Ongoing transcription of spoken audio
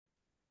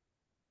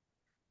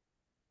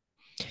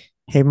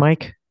Hey,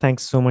 Mike,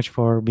 thanks so much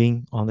for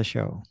being on the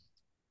show.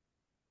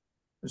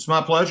 It's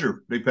my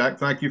pleasure, Deepak.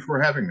 Thank you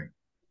for having me.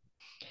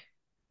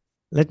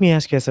 Let me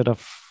ask you a set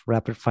of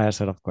rapid fire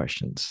set of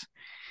questions.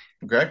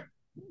 Okay.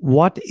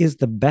 What is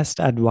the best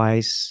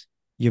advice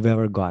you've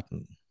ever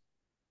gotten?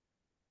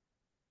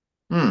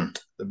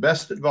 The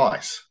best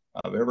advice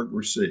I've ever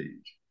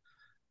received.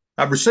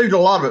 I've received a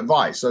lot of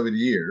advice over the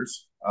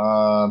years,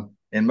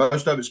 and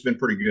most of it's been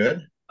pretty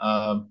good.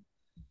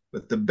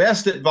 But the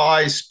best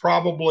advice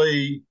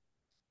probably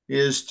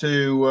is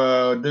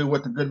to do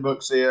what the good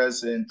book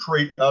says and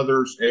treat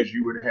others as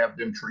you would have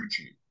them treat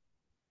you.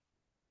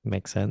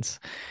 Makes sense.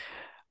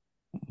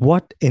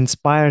 What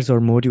inspires or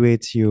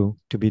motivates you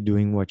to be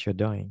doing what you're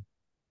doing?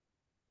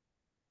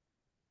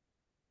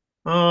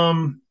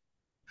 Um,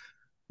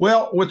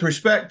 well, with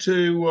respect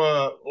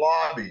to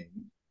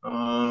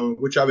lobbying,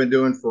 which I've been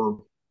doing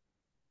for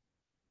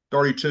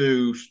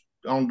 32,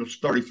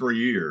 almost 33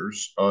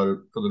 years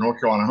for the North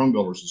Carolina Home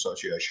Builders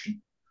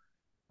Association.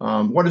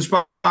 What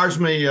inspires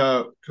me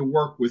to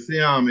work with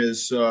them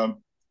is the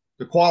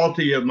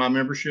quality of my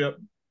membership.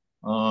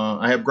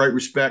 I have great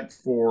respect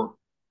for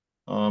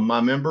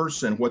my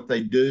members and what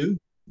they do.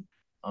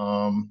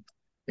 Um,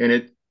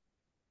 and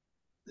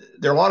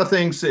there are a lot of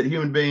things that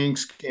human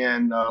beings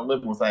can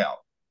live without,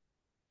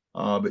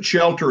 but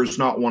shelter is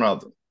not one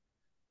of them.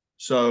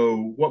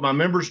 So, what my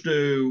members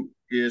do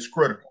is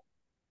critical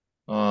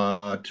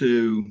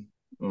to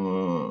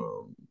uh,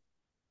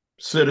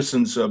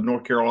 citizens of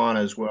North Carolina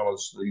as well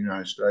as the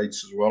United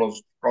States, as well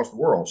as across the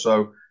world.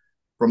 So,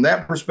 from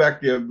that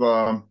perspective,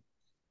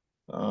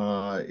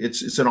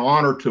 it's an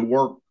honor to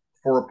work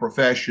for a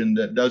profession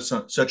that does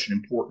such an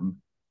important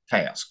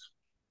task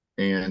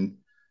and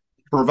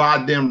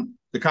provide them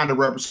the kind of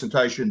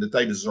representation that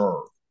they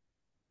deserve.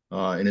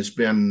 And it's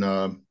been,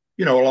 a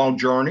long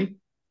journey.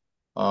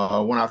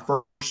 When I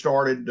first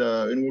started,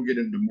 and we'll get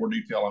into more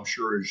detail, I'm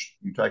sure, as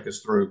you take us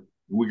through,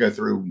 we go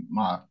through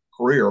my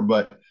career.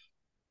 But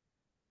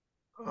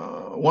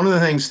one of the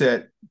things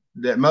that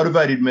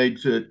motivated me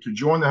to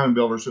join the home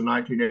builders in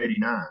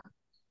 1989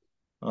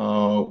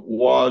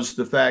 was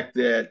the fact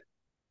that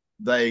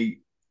they,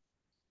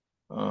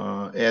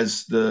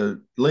 as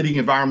the leading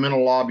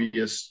environmental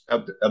lobbyists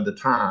of the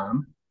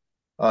time,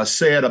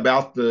 said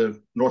about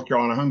the North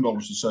Carolina Home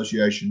Builders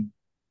Association,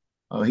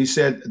 he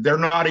said they're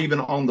not even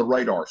on the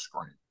radar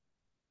screen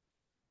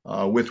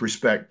with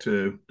respect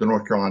to the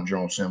North Carolina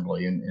General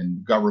Assembly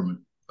and government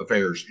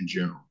affairs in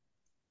general.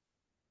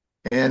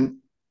 And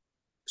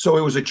so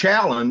it was a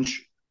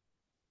challenge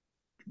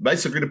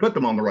basically to put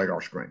them on the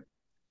radar screen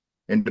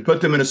and to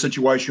put them in a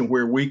situation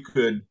where we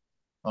could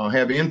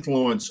have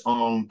influence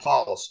on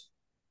policy.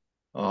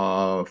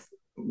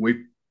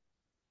 We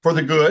for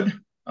the good,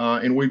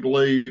 and we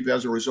believe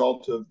as a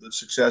result of the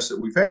success that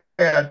we've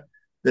had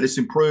that it's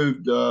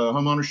improved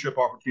home ownership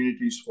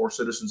opportunities for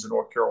citizens in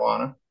North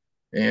Carolina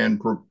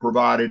and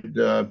provided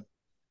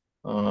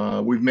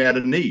we've met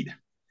a need.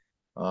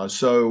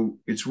 So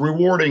it's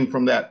rewarding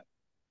from that,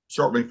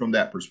 certainly from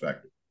that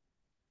perspective.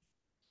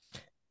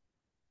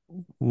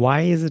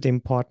 Why is it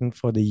important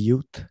for the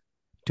youth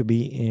to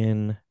be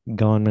in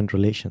government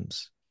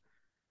relations?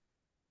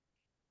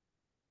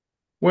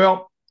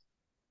 Well,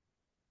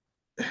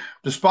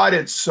 despite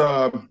its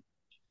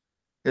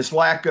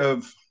lack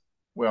of,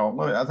 well,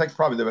 I think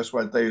probably the best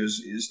way to say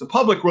is the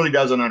public really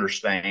doesn't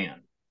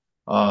understand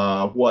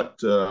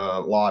what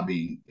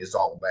lobbying is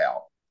all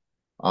about.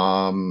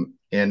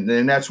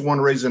 And that's one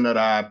reason that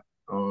I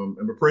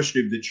am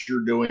appreciative that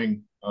you're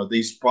doing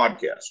these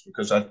podcasts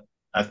because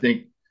I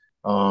think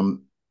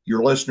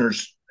your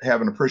listeners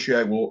have an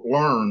appreciate will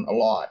learn a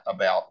lot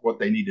about what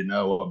they need to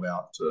know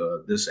about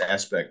this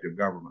aspect of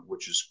government,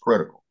 which is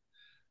critical.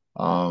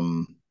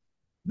 Um,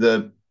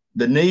 the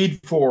the need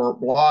for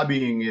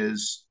lobbying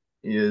is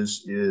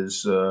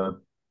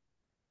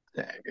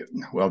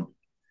well,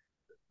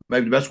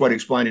 maybe the best way to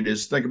explain it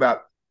is think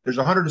about there's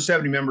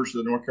 170 members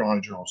of the North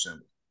Carolina General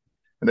Assembly,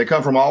 and they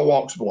come from all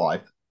walks of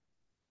life.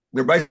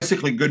 They're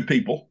basically good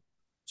people,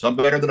 some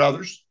better than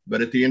others,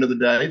 but at the end of the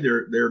day,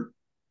 they're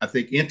I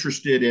think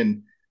interested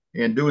in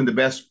doing the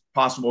best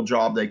possible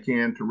job they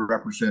can to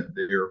represent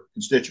their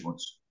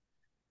constituents.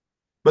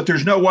 But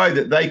there's no way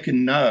that they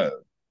can know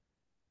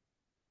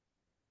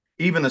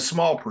even a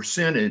small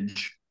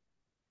percentage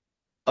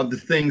of the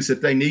things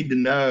that they need to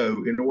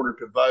know in order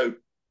to vote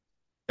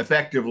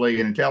effectively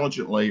and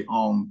intelligently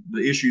on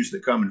the issues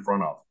that come in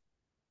front of them.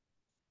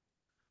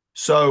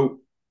 So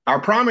our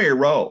primary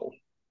role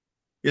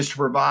is to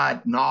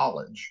provide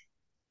knowledge,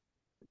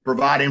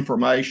 provide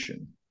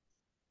information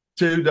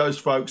to those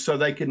folks so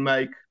they can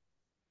make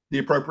the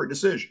appropriate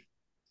decision.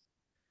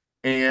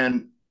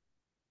 And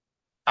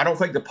I don't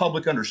think the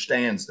public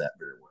understands that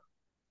very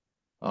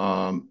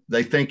well.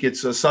 They think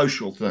it's a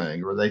social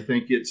thing, or they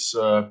think it's,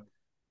 even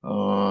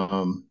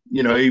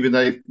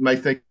they may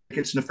think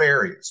it's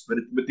nefarious. But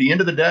at the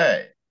end of the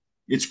day,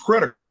 it's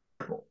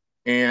critical.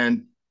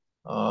 And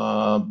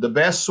the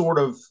best sort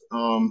of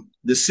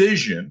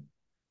decision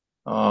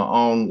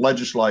on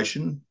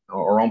legislation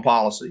or on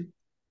policy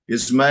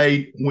is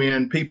made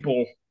when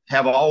people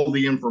have all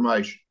the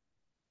information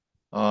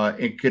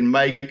and can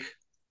make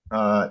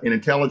an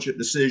intelligent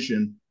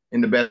decision in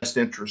the best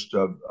interest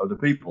of the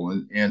people.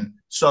 And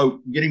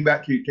so getting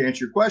back to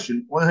answer your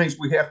question, one of the things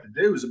we have to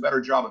do is a better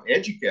job of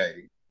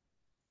educating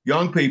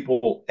young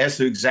people as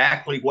to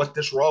exactly what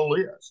this role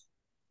is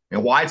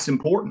and why it's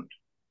important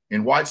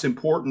and why it's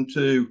important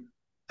to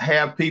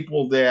have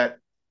people that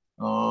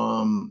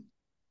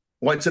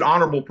well, it's an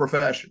honorable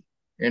profession,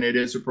 and it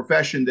is a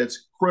profession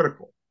that's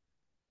critical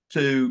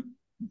to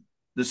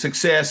the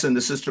success and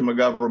the system of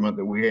government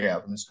that we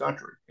have in this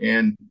country.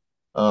 And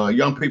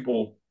young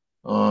people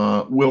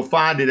will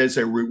find it as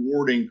a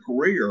rewarding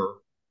career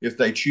if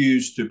they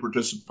choose to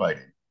participate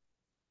in it.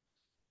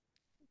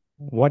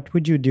 What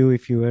would you do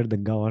if you were the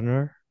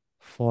governor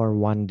for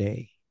one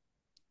day?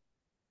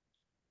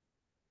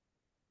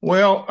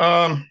 Well,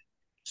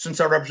 since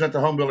I represent the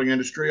home building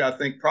industry, I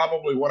think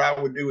probably what I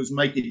would do is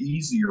make it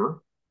easier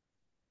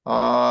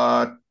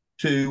uh,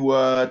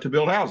 to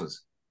build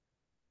houses.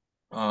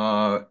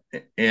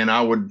 And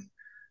I would,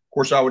 of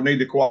course, I would need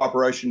the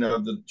cooperation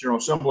of the General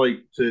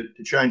Assembly to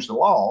change the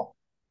law,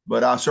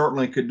 but I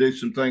certainly could do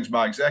some things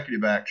by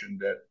executive action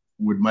that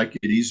would make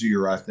it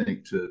easier, I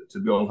think, to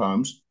build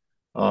homes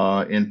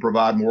and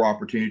provide more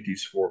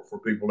opportunities for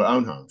people to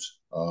own homes.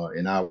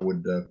 And I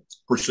would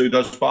pursue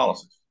those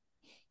policies.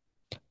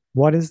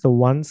 What is the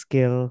one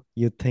skill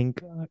you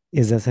think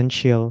is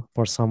essential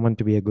for someone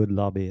to be a good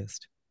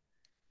lobbyist?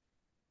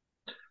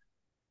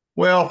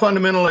 Well,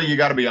 fundamentally, you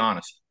got to be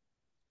honest.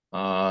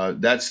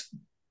 That's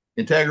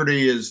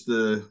integrity is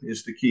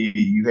the key.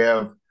 You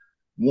have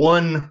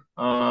one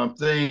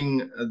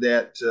thing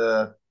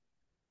that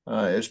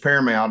is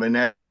paramount,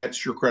 and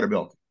that's your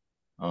credibility.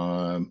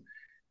 Um,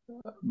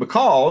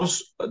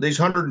 because these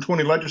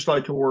 120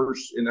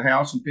 legislators in the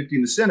House and 50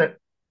 in the Senate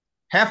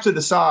have to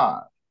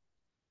decide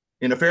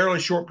in a fairly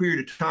short period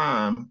of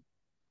time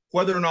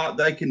whether or not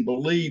they can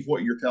believe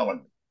what you're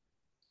telling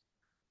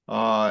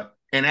them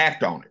and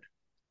act on it.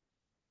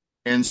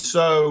 And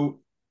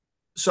so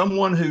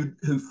someone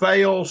who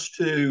fails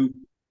to,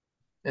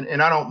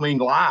 and I don't mean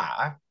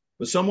lie,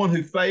 but someone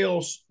who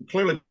fails,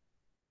 clearly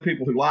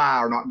people who lie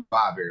are not going to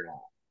lie very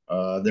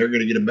long. They're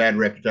going to get a bad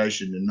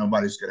reputation and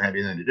nobody's going to have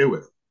anything to do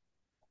with it.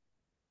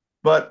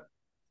 But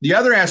the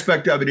other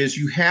aspect of it is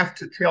you have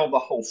to tell the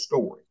whole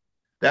story.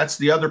 That's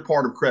the other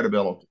part of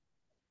credibility.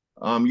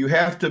 You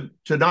have to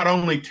not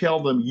only tell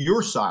them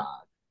your side,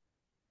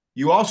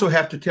 you also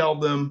have to tell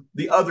them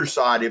the other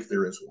side if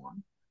there is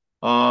one,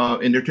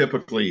 and there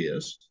typically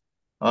is.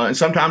 And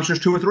sometimes there's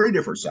two or three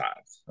different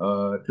sides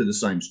to the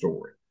same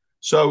story.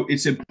 So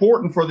it's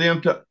important for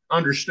them to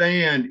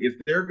understand if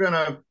they're going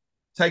to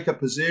take a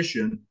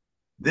position,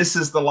 this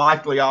is the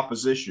likely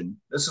opposition.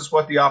 This is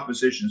what the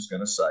opposition is going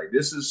to say.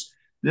 This is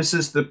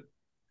the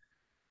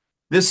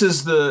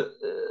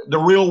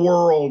real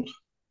world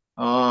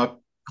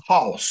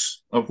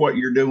costs of what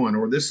you're doing,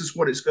 or this is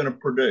what it's going to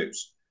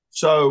produce.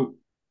 So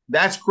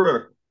that's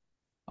critical.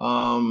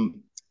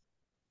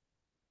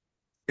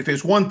 If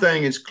it's one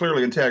thing, it's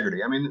clearly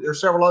integrity. I mean,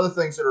 there's several other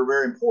things that are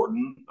very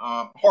important.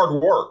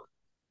 Hard work.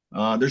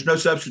 There's no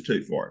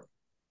substitute for it.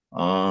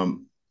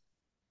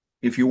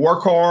 If you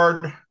work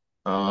hard,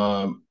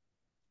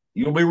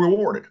 you'll be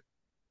rewarded.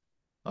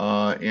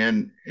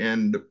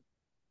 And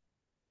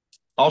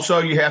also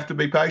you have to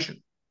be patient.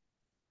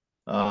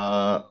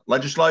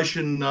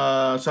 Legislation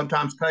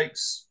sometimes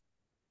takes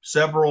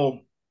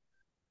several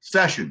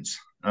sessions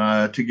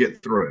to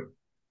get through.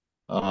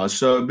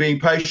 So being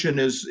patient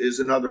is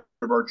another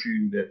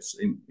virtue that's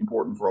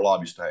important for a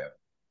lobbyist to have.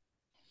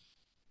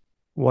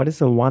 What is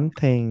the one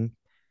thing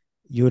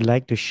you would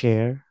like to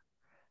share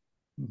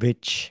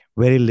which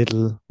very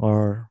little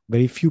or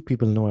very few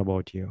people know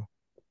about you?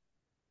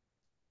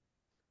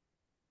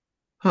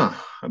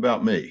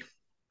 About me.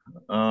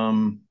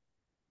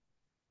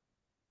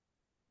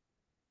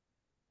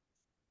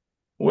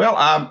 Well,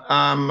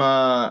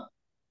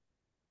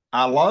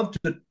 I love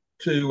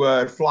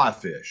to fly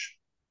fish.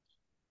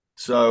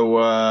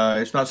 So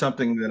it's not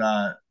something that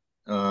I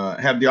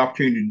have the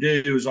opportunity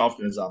to do as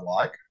often as I'd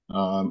like.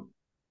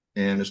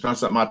 And it's not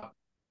something I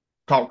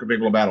talk to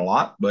people about a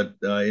lot, but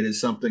it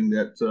is something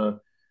that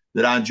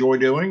I enjoy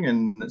doing,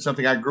 and it's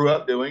something I grew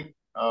up doing,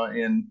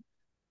 and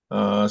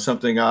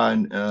something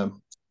I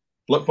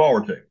look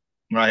forward to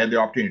when I had the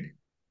opportunity.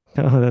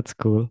 Oh, that's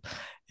cool.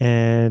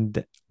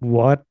 And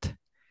what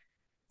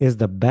is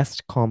the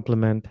best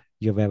compliment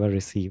you've ever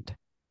received?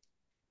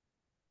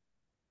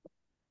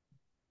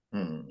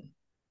 Hmm.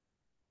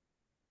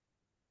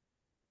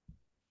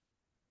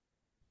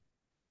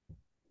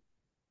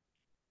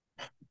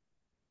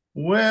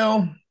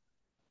 Well,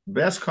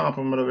 best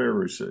compliment I've ever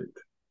received.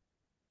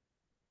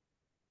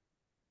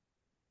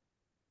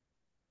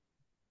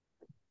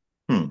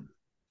 Hmm.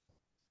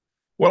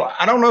 Well,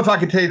 I don't know if I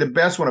can tell you the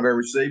best one I've ever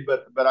received,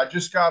 but I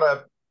just got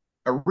a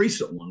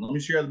recent one. Let me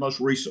share the most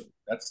recent.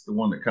 That's the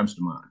one that comes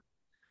to mind.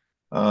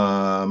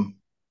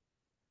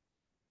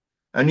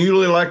 A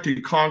newly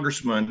elected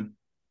congressman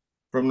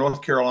from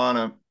North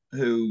Carolina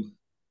who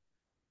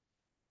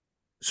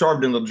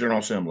served in the General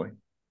Assembly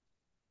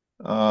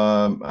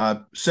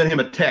I sent him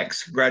a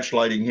text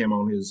congratulating him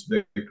on his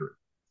victory,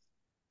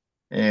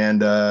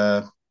 and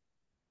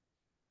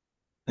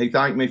he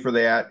thanked me for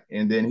that.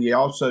 And then he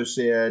also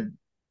said,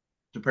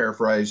 to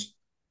paraphrase,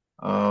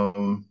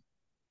 um,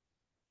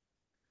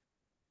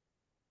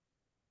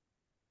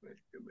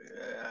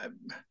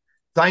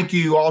 "Thank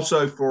you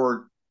also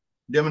for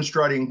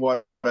demonstrating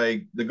what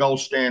the gold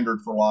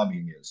standard for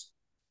lobbying is."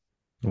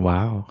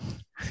 Wow.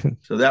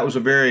 So that was a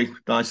very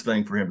nice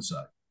thing for him to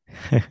say.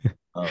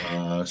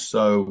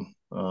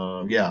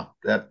 Yeah,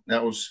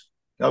 that was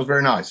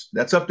very nice.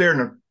 That's up there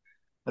in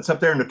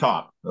the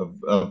top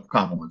of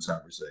compliments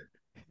I've received.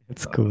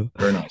 It's cool.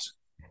 Very nice.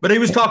 But he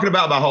was talking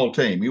about my whole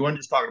team. He wasn't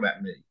just talking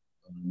about me.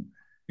 Um,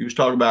 he was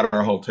talking about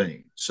our whole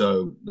team.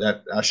 So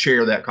that I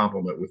share that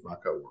compliment with my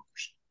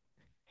coworkers.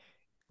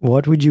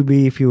 What would you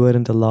be if you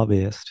weren't a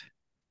lobbyist?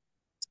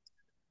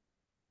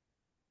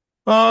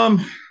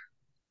 Um,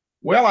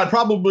 well, I'd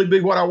probably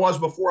be what I was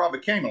before I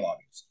became a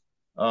lobbyist.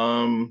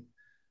 Um,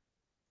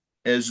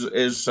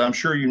 as I'm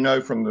sure you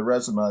know from the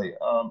resume,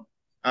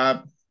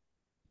 I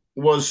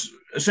was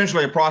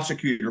essentially a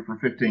prosecutor for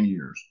 15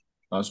 years,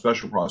 a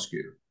special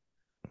prosecutor,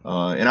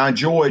 and I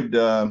enjoyed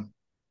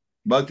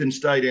both in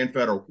state and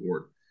federal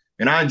court,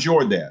 and I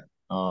enjoyed that.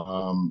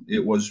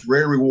 It was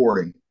very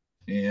rewarding,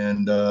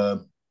 and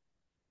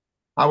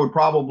I would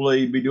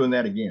probably be doing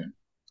that again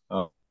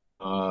uh,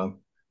 uh,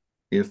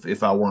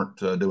 if I weren't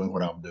doing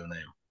what I'm doing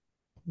now.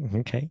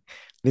 Okay.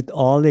 With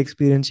all the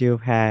experience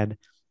you've had,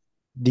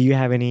 do you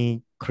have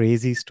any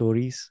crazy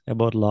stories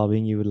about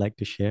lobbying you would like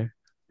to share?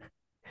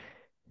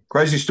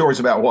 Crazy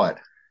stories about what?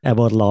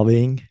 About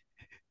lobbying?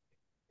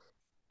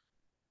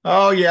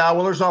 Oh yeah,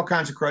 well, there's all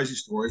kinds of crazy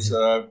stories.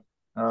 A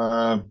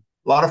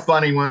lot of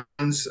funny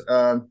ones,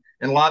 and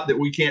a lot that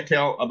we can't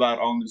tell about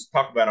on this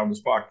talk about on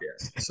this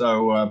podcast.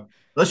 So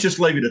let's just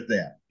leave it at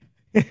that.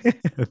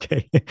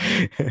 Okay.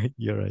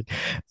 You're right.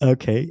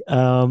 Okay.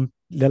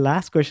 The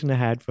last question I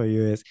had for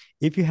you is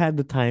if you had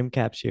the time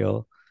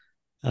capsule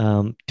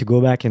to go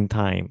back in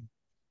time,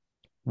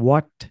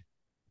 what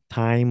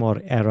time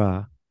or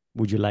era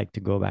would you like to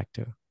go back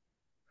to?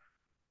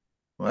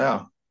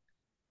 Well,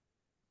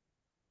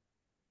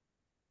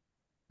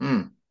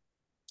 hmm.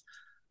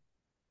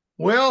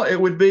 Well, it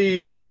would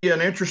be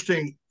an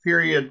interesting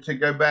period to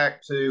go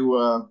back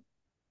to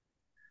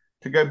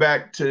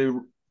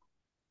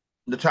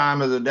the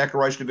time of the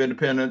Declaration of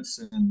Independence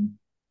and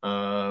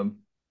um,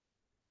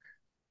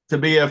 to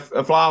be a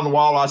fly on the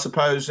wall, I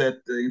suppose,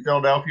 in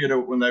Philadelphia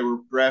when they were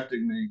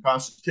drafting the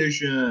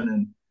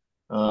Constitution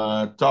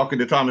and talking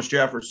to Thomas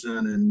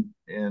Jefferson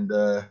and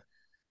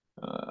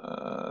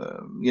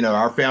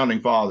our founding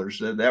fathers.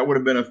 That would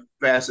have been a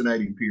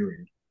fascinating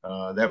period.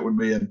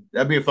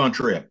 That'd be a fun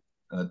trip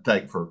to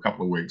take for a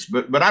couple of weeks.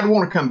 But I'd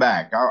want to come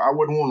back. I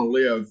wouldn't want to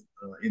live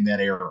in that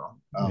era.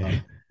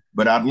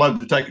 But I'd love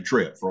to take a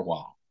trip for a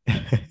while.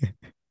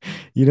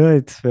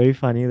 It's very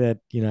funny that,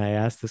 I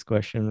asked this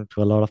question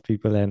to a lot of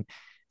people and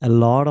a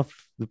lot of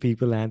the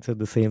people answered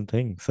the same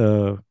thing.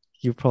 So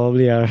you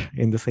probably are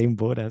in the same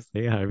boat as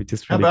they are, which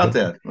is How really about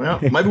good. that?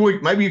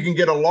 Well, maybe you can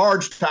get a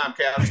large time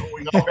capsule.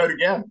 We can all go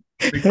together.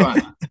 It'd be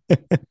fun.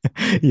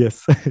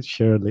 Yes,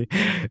 surely.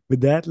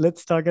 With that,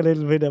 let's talk a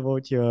little bit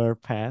about your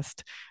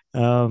past.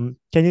 Can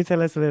you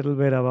tell us a little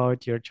bit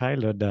about your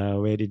childhood?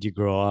 Where did you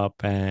grow up,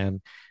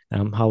 and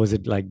how was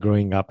it like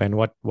growing up, and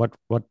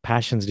what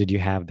passions did you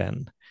have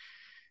then?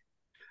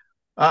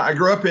 I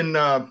grew up in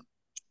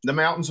the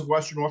mountains of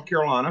Western North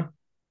Carolina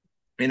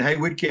in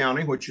Haywood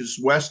County, which is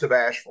west of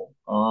Asheville.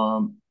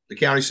 The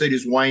county seat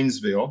is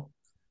Waynesville.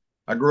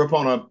 I grew up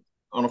on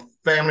a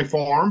family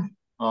farm.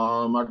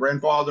 My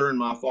grandfather and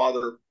my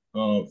father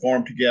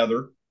farmed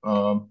together.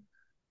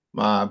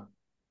 My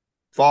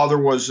father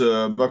was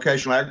a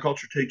vocational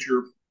agriculture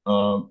teacher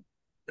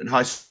at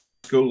high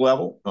school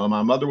level.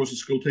 My mother was a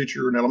school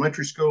teacher in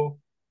elementary school.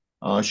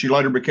 She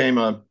later became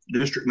a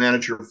district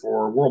manager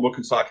for World Book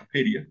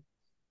Encyclopedia.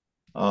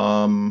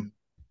 Um,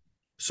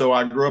 so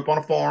I grew up on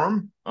a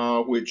farm,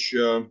 which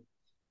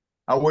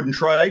I wouldn't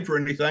trade for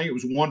anything. It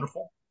was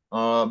wonderful,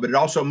 but it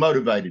also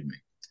motivated me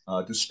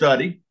to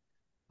study.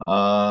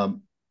 Uh,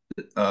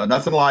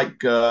 Nothing like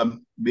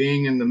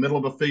being in the middle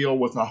of a field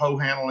with a hoe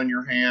handle in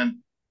your hand,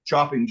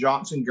 chopping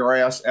Johnson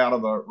grass out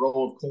of a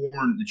row of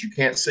corn that you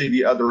can't see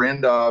the other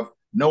end of,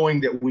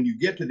 knowing that when you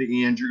get to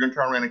the end, you're going to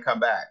turn around and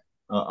come back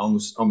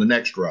on the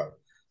next row.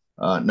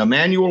 Now,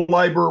 manual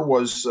labor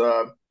was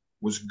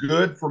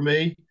good for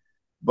me,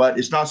 but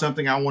it's not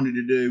something I wanted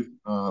to do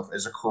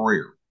as a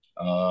career.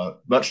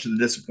 Much to the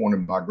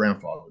disappointment of my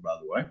grandfather, by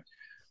the way.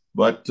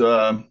 But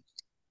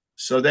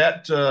so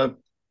that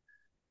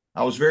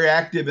I was very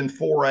active in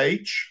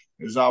 4-H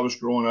as I was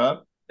growing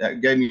up.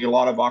 That gave me a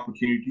lot of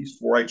opportunities,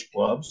 4-H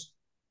clubs.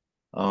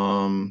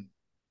 Um,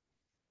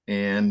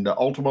 and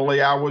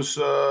ultimately, I was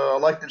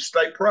elected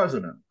state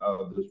president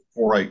of the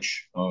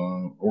 4-H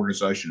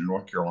organization in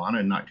North Carolina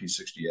in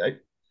 1968.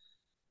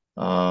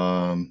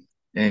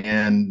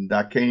 And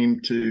I came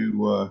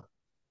to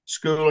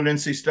school at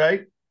NC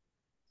State.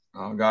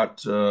 I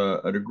got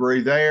a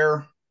degree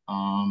there.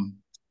 Um,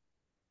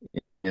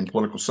 in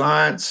political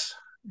science.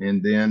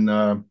 And then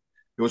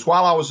it was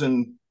while I was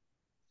in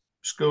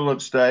school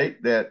at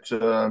state that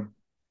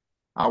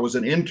I was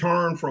an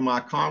intern for my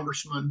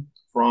congressman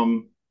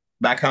from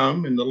back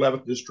home in the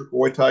 11th District,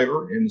 Roy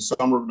Taylor, in the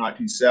summer of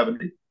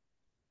 1970.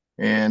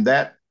 And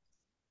that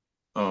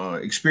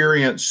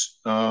experience,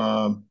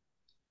 I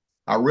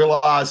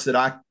realized that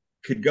I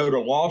could go to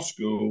law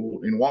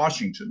school in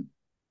Washington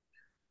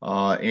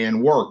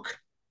and work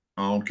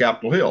on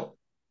Capitol Hill.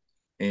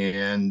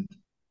 And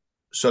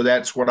so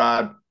that's what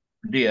I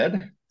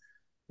did.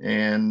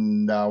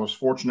 And I was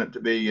fortunate to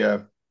be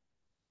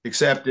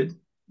accepted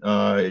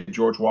at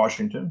George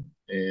Washington.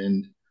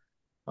 And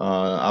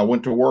I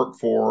went to work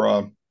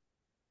for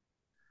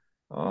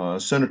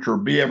Senator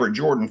B. Everett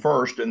Jordan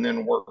first, and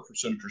then worked for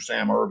Senator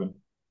Sam Ervin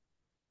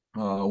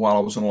while I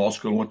was in law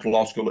school. Went to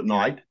law school at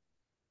night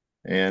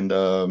and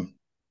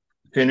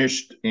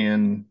finished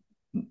in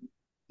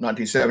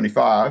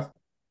 1975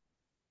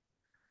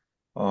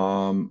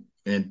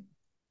 and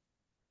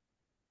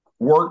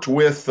worked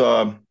with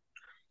one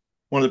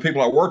of the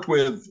people I worked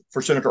with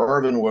for Senator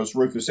Ervin was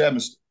Rufus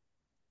Edmiston.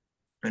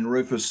 And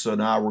Rufus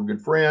and I were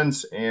good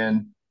friends,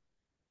 and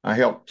I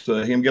helped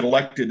him get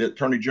elected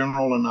Attorney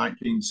General in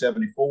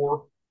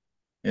 1974.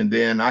 And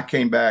then I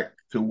came back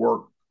to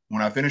work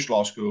when I finished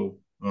law school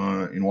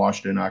in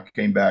Washington. I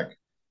came back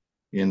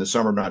in the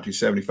summer of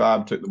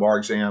 1975, took the bar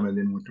exam, and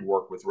then went to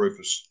work with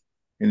Rufus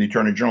in the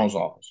Attorney General's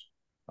office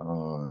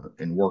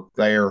and worked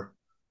there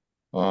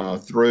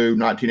through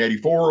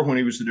 1984 when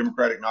he was the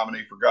Democratic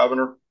nominee for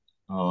governor.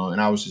 And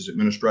I was his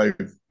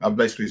I was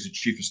basically his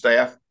chief of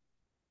staff.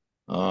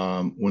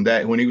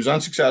 When he was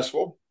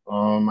unsuccessful,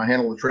 I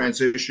handled the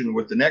transition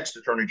with the next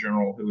Attorney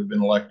General who had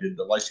been elected,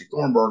 Lacey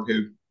Thornburg,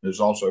 who is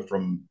also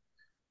from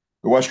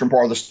the western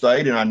part of the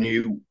state, and I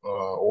knew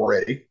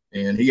already.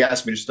 And he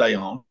asked me to stay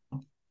on,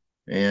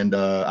 and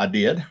I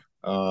did.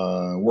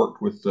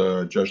 Worked with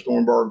Judge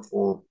Thornburg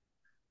for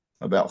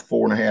about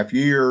 4.5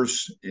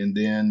 years, and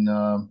then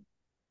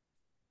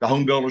the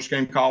home builders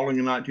came calling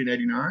in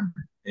 1989,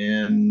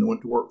 and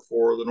went to work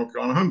for the North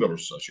Carolina Home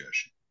Builders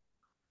Association.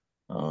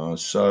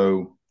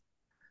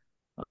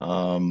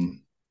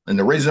 And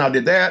the reason I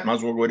did that, might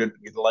as well go ahead and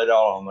get the late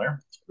all on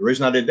there. The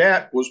reason I did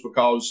that was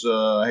because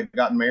I had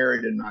gotten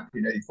married in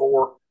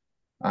 1984.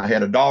 I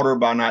had a daughter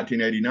by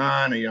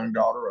 1989, a young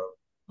daughter.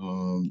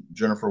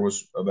 Jennifer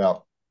was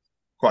about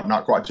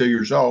not quite 2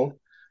 years old.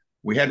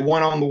 We had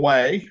one on the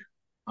way,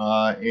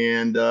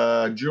 and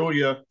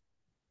Julia,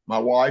 my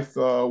wife,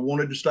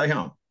 wanted to stay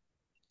home.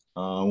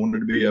 Wanted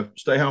to be a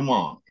stay-home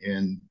mom,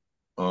 and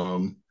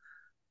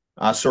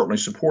I certainly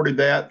supported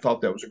that.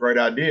 Thought that was a great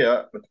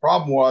idea, but the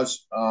problem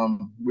was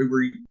we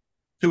were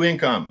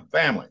two-income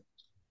family,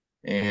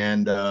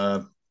 and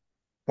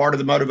part of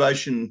the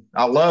motivation,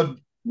 I loved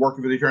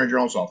working for the Attorney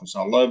General's office.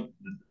 I loved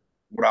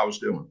what I was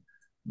doing,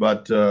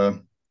 but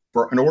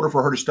in order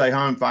for her to stay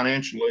home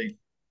financially,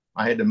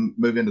 I had to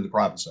move into the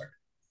private sector,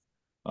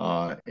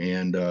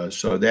 and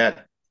so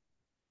that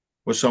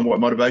was somewhat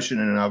motivation.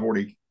 And I've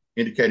already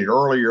indicated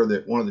earlier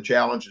that one of the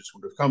challenges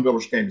when the home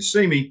builders came to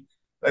see me,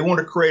 they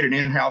wanted to create an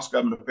in-house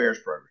government affairs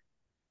program,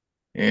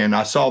 and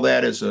I saw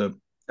that as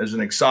an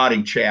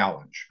exciting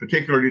challenge,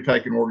 particularly to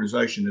take an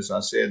organization, as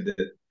I said,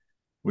 that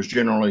was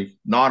generally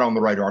not on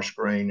the radar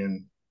screen,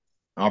 and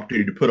an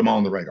opportunity to put them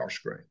on the radar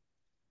screen.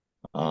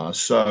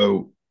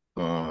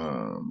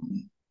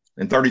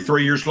 And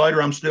 33 years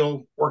later, I'm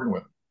still working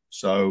with them.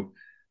 So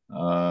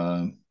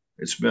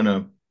it's been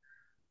an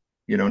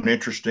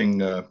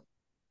interesting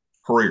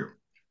career.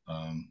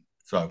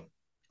 So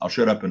I'll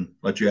shut up and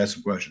let you ask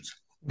some questions.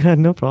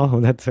 No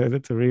problem. That's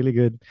a really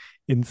good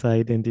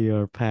insight into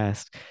your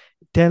past.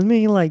 Tell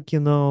me, if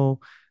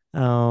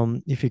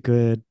you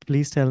could,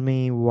 please tell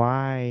me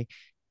why.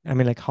 I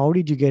mean, like, how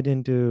did you get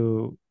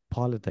into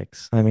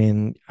politics? I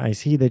mean, I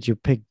see that you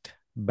picked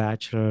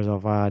Bachelor's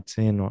of Arts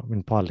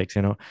in politics,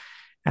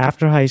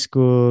 After high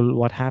school,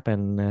 what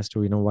happened as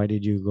to, why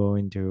did you go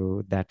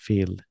into that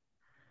field?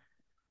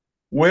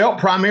 Well,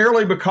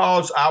 primarily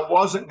because I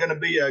wasn't going to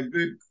be a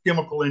good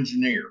chemical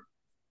engineer.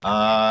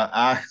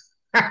 I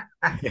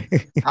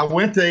I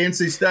went to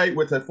NC State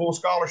with a full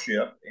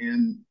scholarship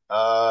in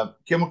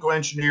chemical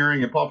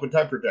engineering and pulp and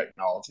paper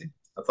technology,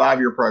 a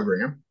 5-year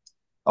program,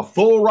 a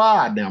full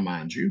ride now,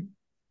 mind you.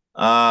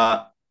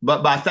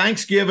 But by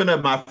Thanksgiving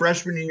of my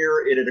freshman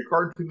year, it had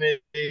occurred to me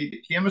that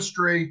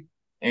chemistry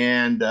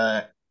and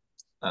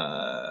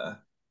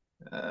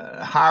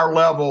higher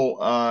level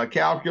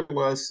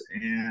calculus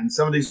and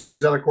some of these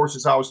other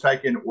courses I was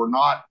taking were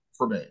not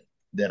for me,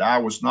 that I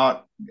was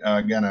not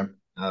going to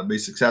be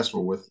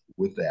successful with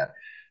that.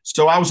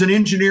 So I was an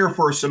engineer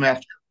for a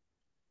semester,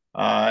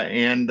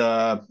 and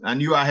I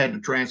knew I had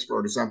to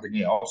transfer to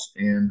something else.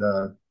 And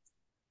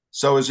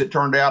so as it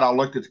turned out, I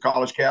looked at the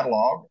college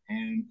catalog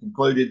and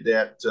concluded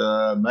that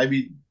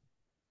maybe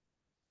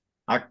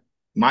I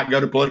might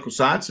go to political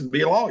science and be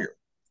a lawyer.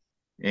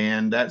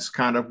 And that's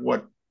kind of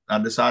what I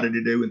decided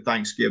to do in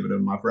Thanksgiving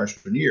of my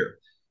freshman year.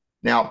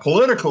 Now,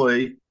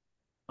 politically,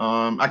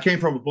 I came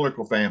from a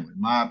political family.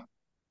 My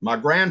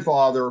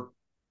grandfather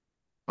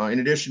in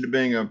addition to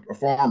being a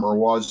farmer,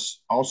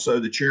 was also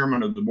the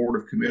chairman of the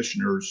Board of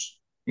Commissioners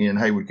in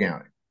Haywood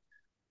County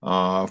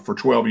for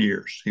 12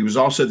 years. He was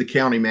also the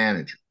county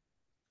manager.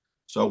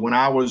 So when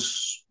I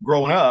was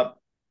growing up,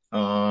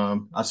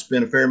 I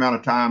spent a fair amount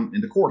of time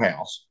in the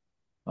courthouse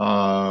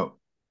uh,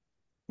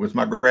 with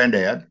my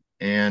granddad,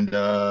 and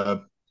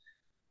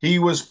he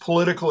was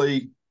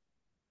politically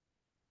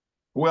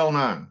well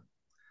known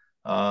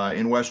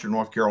in Western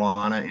North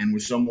Carolina, and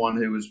was someone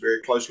who was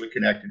very closely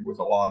connected with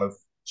a lot of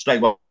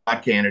statewide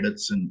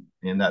candidates and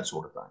that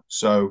sort of thing.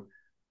 So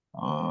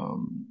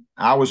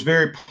I was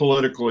very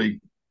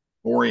politically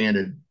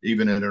oriented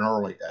even at an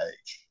early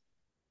age.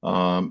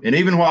 And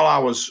even while I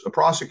was a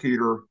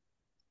prosecutor,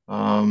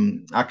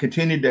 I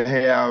continued to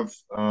have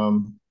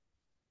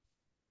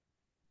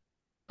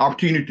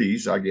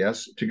opportunities, I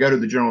guess, to go to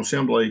the General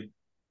Assembly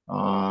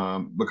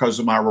because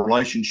of my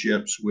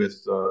relationships with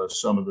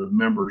some of the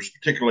members,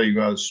 particularly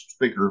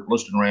Speaker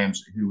Liston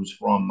Ramsey, who was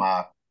from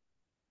my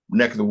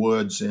neck of the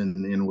woods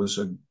and was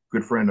a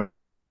good friend of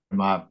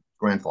my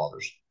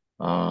grandfather's.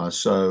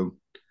 So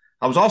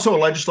I was also a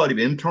legislative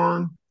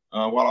intern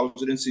while I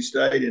was at NC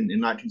State in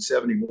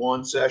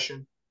 1971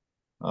 session,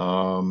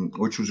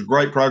 which was a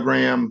great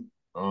program.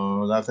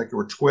 I think there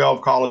were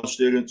 12 college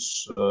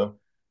students.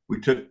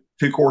 We took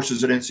 2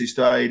 courses at NC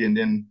State and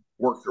then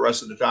worked the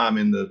rest of the time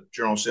in the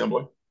General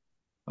Assembly.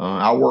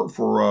 I worked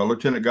for then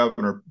Lieutenant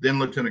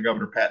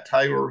Governor Pat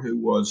Taylor, who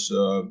was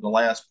the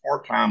last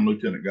part-time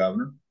Lieutenant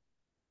Governor.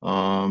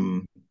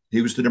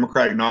 He was the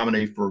Democratic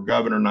nominee for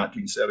governor in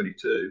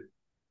 1972.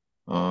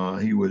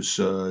 He was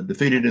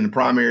defeated in the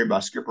primary by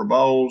Skipper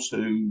Bowles,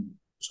 who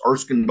was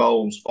Erskine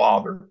Bowles'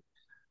 father.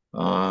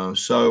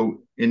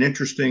 So an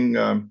interesting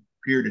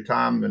period of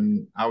time,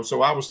 and I was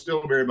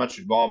still very much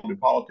involved in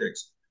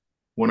politics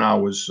when I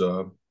was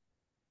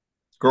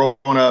growing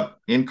up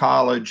in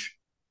college,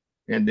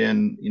 and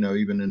then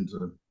even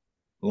into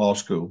law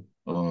school.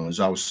 As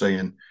I was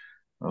saying,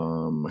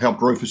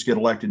 helped Rufus get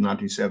elected in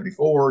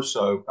 1974.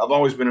 So I've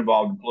always been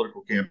involved in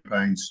political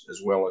campaigns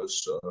as well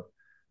as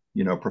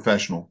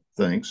professional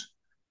things.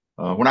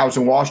 When I was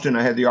in Washington,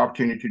 I had the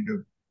opportunity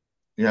to,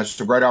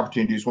 it's a great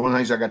opportunity. One of the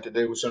things I got to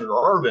do with Senator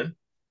Ervin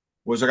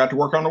was I got to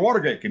work on the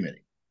Watergate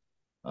Committee,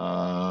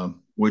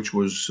 which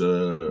was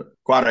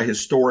quite a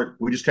historic.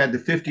 We just had the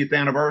 50th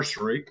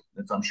anniversary,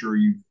 as I'm sure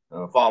you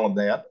followed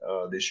that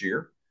this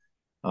year,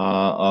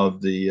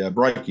 of the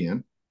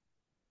break-in.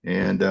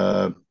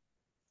 And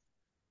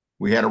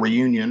we had a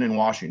reunion in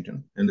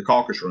Washington in the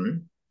caucus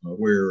room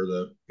where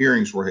the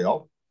hearings were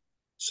held.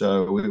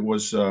 So it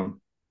was,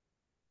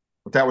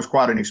 but that was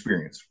quite an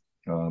experience,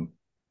 and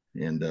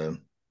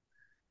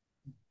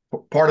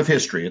part of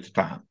history at the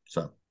time.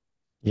 So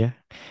Yeah.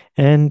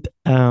 And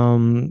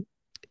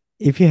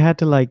if you had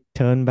to like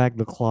turn back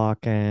the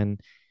clock and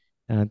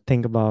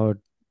think about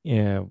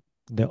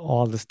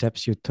all the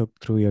steps you took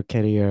through your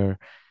career,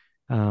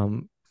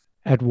 um,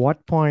 at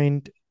what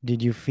point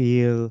did you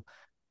feel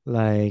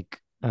like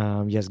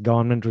yes,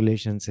 government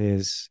relations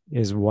is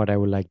what I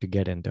would like to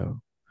get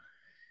into?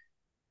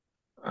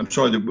 I'm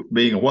sorry,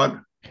 being a what?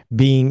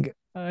 Being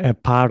a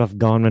part of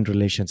government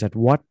relations, at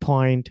what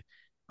point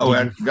Oh,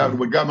 did you feel?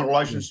 with government Yeah,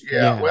 relations.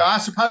 Yeah. yeah. Well, I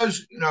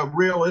suppose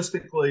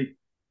realistically,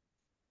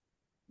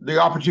 the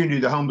opportunity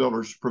the home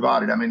builders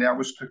provided. I mean, that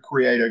was to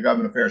create a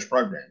government affairs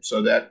program.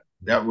 So that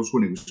was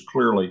when it was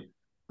clearly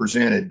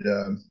presented.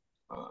 I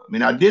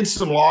mean, I did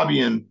some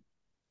lobbying.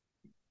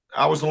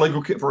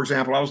 For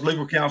example, I was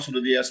legal counsel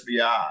to the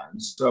SBI,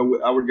 and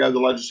so I would go to the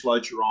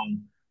legislature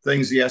on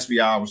things the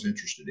SBI was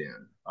interested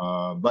in,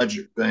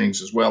 budget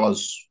things as well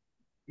as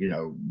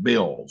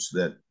bills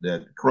that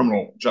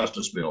criminal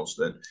justice bills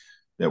that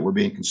were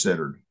being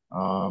considered.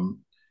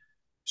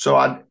 So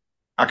I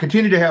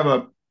continue to have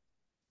a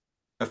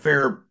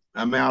fair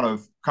amount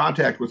of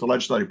contact with the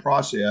legislative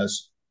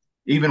process,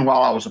 even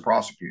while I was a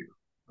prosecutor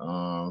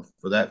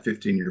for that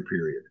 15-year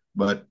period.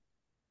 But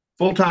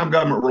full-time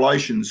government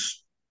relations,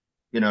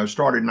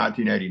 started in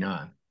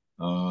 1989.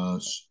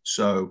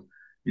 So,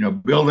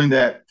 building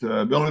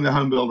building the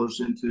home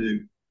builders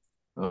into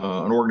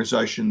an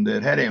organization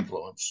that had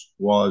influence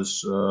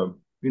was a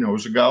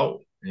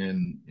goal,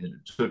 and it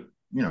took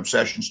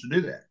sessions to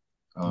do that.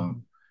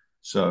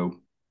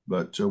 So,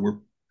 but we're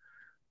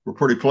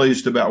pretty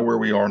pleased about where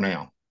we are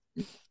now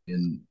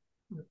in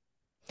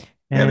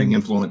having And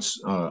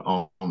influence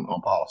on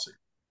policy.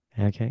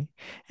 okay.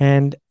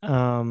 And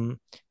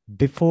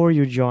before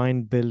you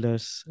joined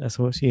Builders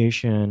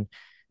Association,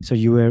 so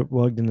you were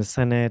worked in the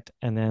Senate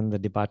and then the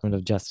Department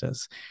of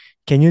Justice.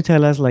 Can you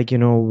tell us, like,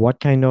 what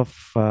kind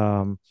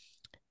of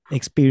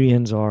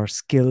experience or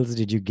skills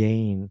did you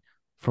gain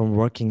from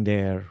working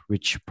there,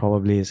 which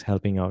probably is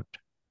helping out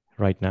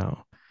right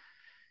now?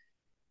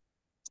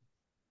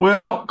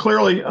 Well,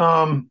 clearly,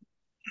 I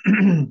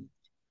mean,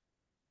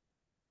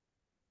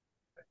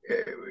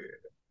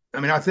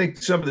 I think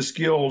some of the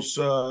skills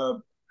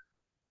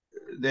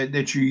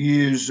that you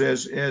use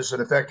as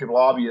an effective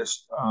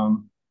lobbyist,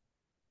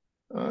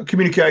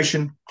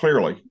 communication,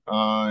 clearly,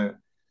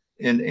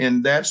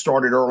 and that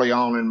started early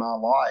on in my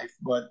life,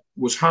 but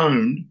was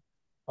honed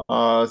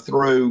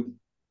through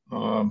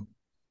um,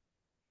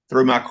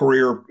 through my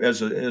career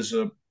as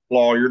a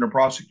lawyer and a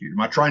prosecutor.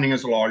 My training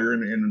as a lawyer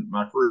and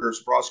my career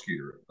as a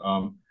prosecutor.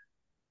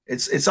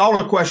 It's all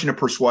a question of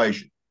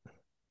persuasion.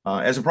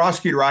 As a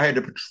prosecutor, I had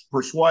to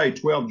persuade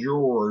 12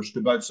 jurors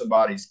to vote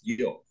somebody's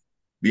guilt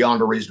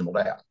beyond a reasonable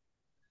doubt.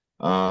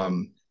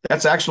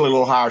 That's actually a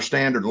little higher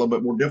standard, a little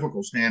bit more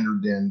difficult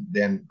standard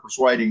than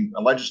persuading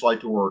a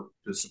legislator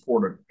to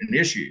support an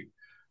issue.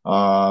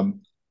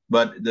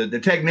 But the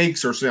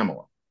techniques are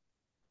similar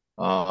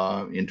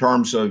in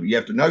terms of you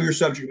have to know your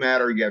subject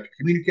matter, you have to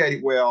communicate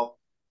it well,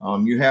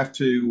 you have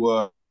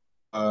to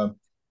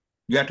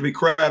be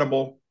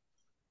credible,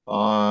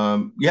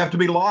 you have to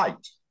be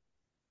liked.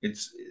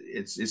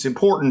 It's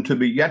important to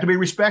be. You have to be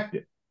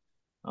respected.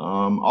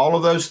 All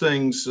of those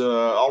things,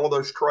 all of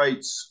those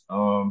traits,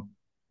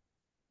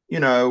 you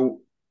know,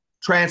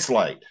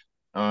 translate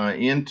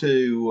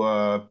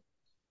into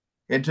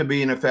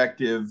being an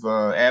effective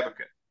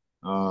advocate.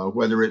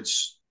 Whether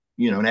it's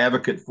an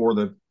advocate for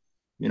the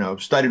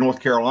state of North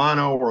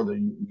Carolina or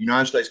the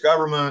United States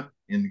government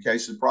in the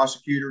case of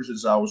prosecutors,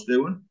 as I was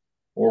doing,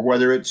 or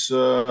whether it's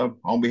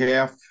on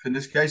behalf, in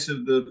this case,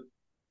 of the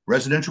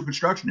residential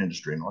construction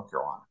industry in North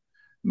Carolina.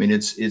 I mean,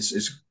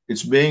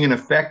 it's being an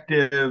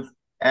effective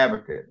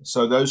advocate.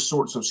 So those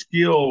sorts of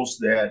skills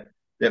that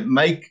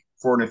make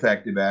for an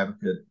effective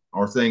advocate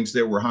are things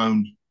that were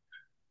honed,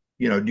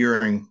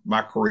 during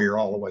my career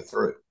all the way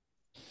through.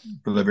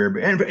 For the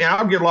very and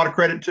I'll give a lot of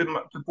credit to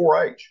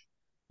 4-H.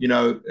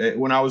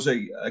 When I was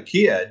a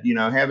kid,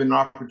 having an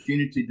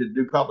opportunity to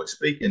do public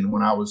speaking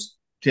when I was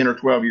 10 or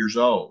 12 years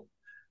old,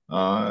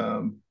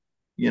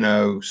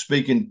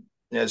 speaking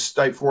as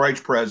state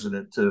 4-H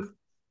president to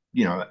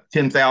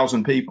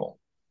 10,000 people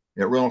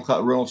at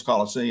Reynolds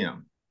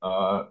Coliseum.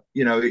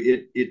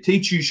 It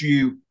teaches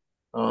you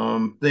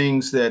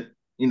things that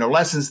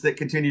lessons that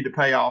continue to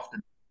pay off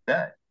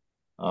today.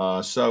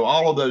 So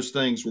all of those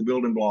things were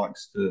building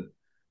blocks to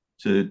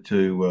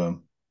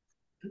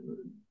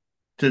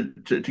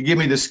give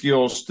me the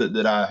skills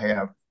that I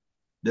have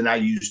that I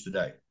use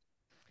today.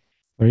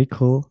 Very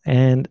cool.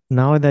 And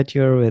now that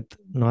you're with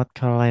North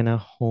Carolina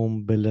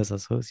Home Builders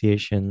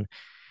Association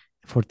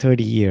for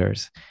 30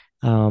 years,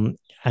 I'm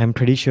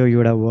pretty sure you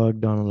would have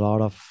worked on a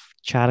lot of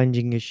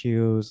challenging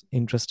issues,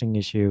 interesting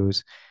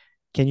issues.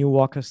 Can you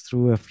walk us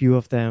through a few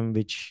of them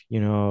which,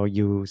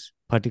 you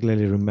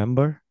particularly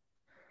remember?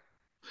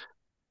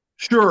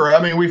 Sure.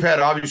 I mean, we've had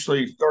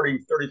obviously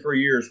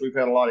 33 years. We've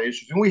had a lot of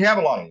issues, and we have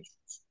a lot of issues.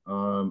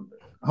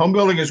 Home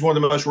building is one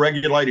of the most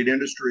regulated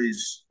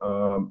industries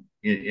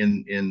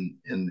in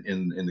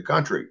the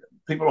country.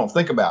 People don't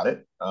think about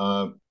it.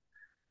 I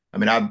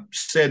mean, I've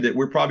said that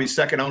we're probably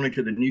second only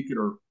to the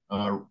nuclear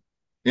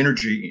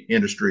energy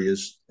industry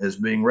as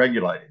being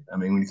regulated. I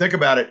mean, when you think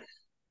about it,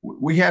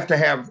 we have to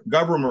have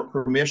government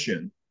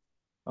permission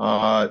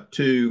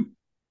to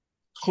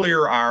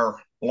clear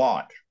our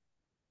lot.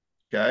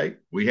 Okay,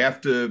 we have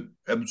to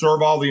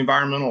observe all the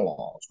environmental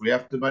laws. We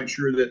have to make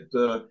sure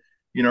that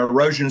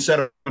erosion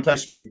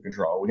sedimentation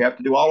control. We have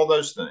to do all of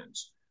those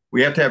things.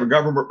 We have to have a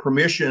government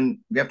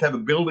permission. We have to have a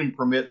building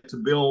permit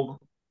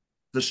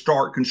to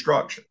start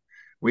construction.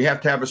 We have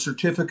to have a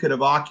certificate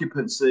of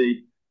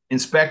occupancy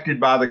inspected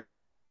by the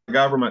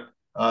government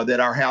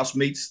that our house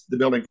meets the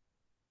building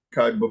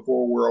code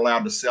before we're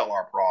allowed to sell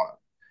our product.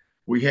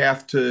 We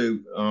have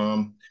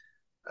to.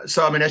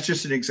 So I mean, that's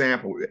just an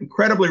example.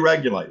 Incredibly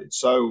regulated.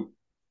 So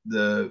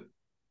the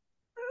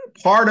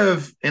part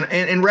of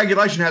and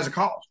regulation has a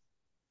cost.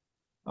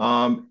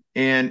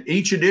 And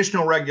each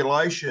additional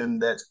regulation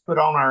that's put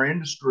on our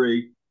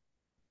industry,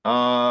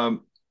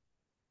 some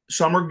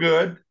are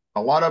good,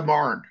 a lot of them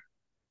aren't.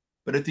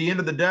 But at the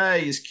end of the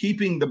day, is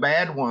keeping the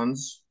bad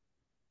ones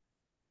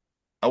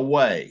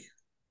away,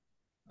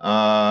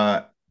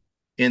 and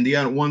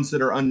the ones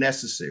that are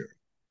unnecessary.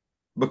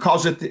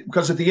 Because at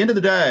the end of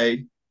the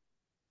day,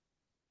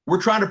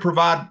 we're trying to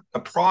provide a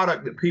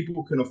product that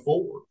people can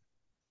afford.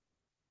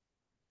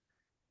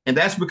 And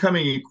that's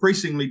becoming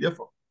increasingly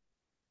difficult.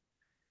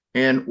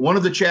 And one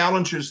of the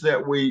challenges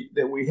that we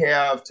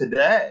have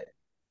today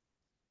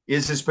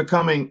is it's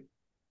becoming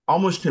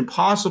almost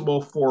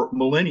impossible for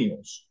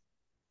millennials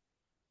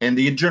and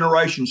the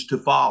generations to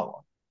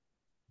follow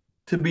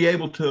to be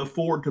able to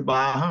afford to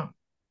buy a home.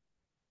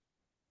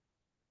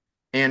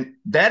 And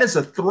that is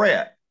a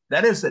threat.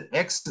 That is an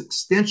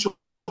existential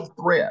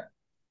threat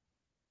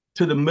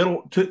to the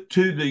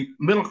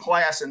middle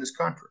class in this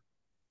country,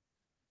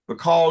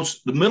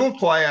 because the middle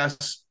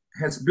class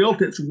has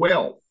built its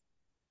wealth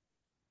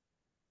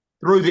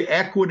through the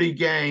equity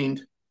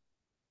gained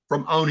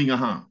from owning a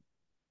home.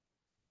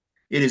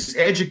 It has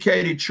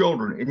educated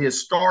children. It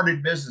has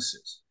started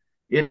businesses.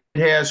 It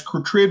has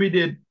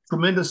contributed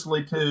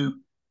tremendously to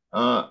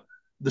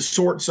the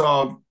sorts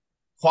of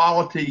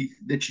quality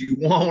that you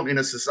want in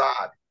a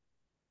society.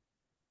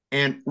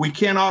 And we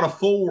cannot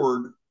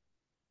afford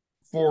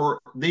for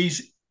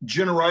these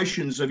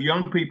generations of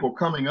young people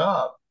coming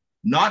up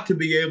not to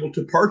be able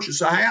to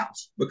purchase a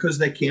house because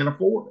they can't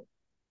afford it.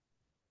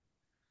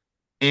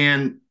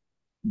 And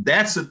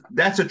that's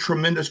a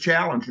tremendous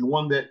challenge, and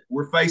one that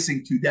we're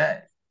facing today,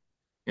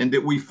 and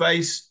that we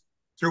face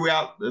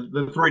throughout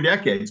the 3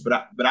 decades.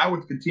 But I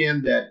would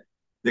contend that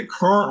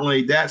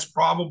currently that's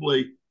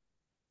probably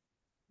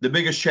the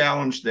biggest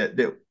challenge that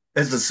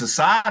as a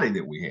society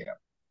that we have.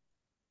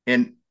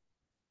 And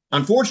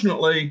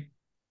unfortunately,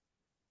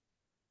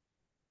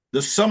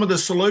 some of the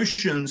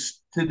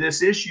solutions to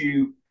this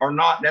issue are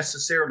not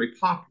necessarily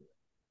popular.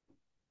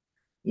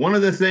 One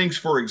of the things,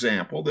 for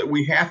example, that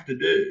we have to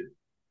do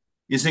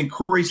is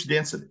increase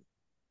density,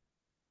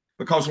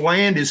 because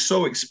land is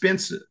so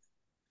expensive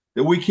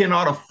that we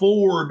cannot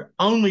afford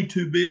only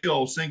to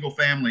build single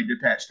family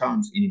detached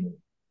homes anymore.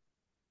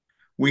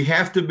 We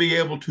have to be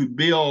able to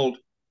build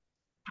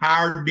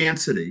higher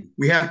density.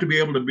 We have to be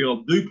able to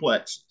build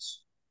duplexes.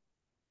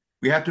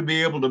 We have to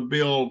be able to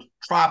build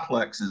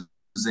triplexes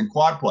and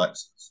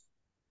quadplexes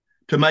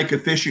to make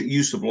efficient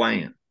use of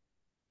land.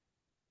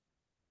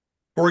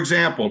 For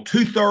example,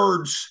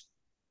 2/3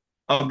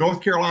 of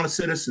North Carolina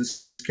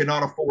citizens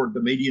cannot afford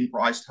the median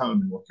priced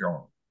home in North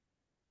Carolina.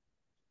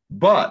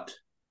 But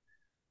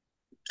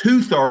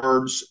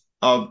 2/3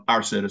 of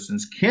our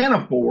citizens can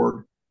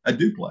afford a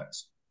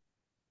duplex.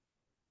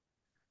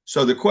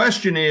 So the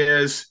question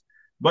is,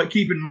 but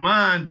keep in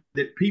mind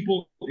that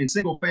people in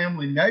single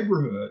family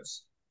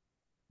neighborhoods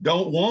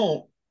don't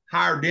want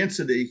higher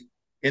density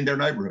in their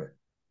neighborhood.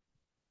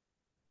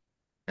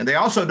 And they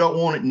also don't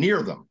want it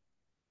near them,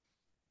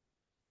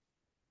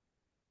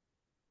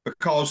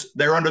 because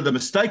they're under the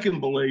mistaken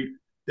belief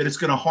that it's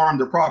going to harm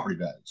their property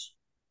values.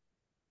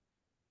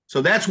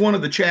 So that's one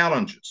of the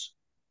challenges,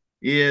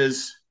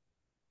 is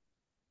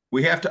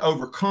we have to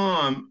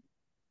overcome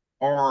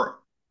are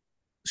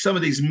some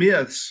of these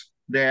myths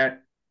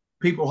that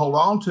people hold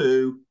on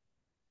to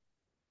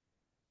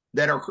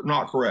that are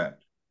not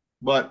correct,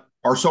 but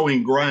are so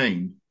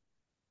ingrained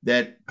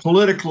that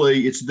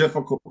politically it's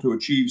difficult to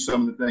achieve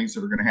some of the things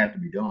that are going to have to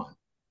be done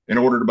in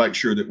order to make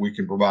sure that we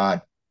can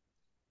provide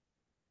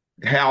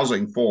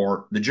housing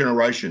for the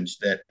generations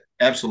that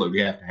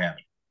absolutely have to have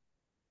it.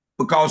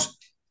 Because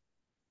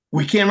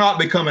we cannot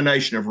become a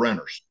nation of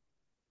renters.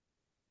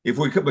 If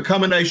we could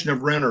become a nation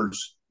of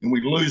renters and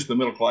we lose the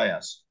middle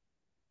class,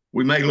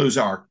 we may lose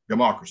our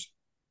democracy.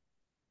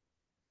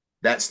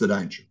 That's the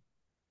danger.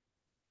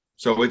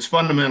 So it's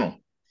fundamental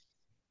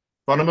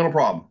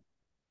problem.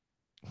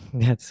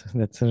 That's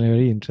a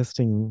very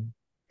interesting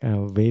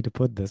way to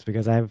put this,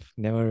 because I've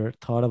never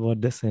thought about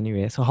this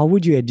anyway. So how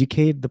would you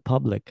educate the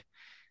public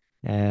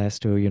as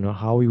to,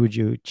 how would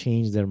you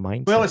change their Well,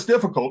 mindset? it's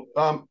difficult.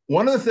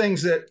 One of the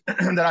things that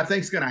that I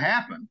think is going to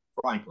happen,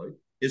 frankly,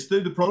 is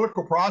through the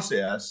political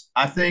process.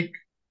 I think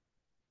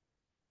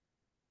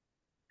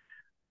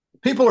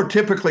people are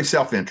typically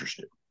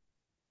self-interested.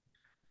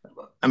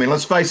 I mean,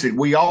 let's face it,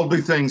 we all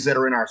do things that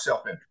are in our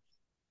self-interest.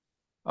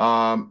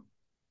 Um,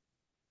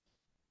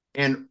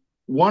 and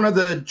one of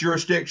the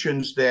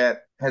jurisdictions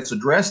that has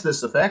addressed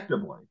this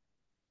effectively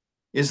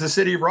is the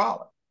city of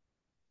Raleigh.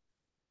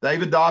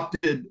 They've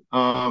adopted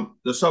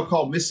the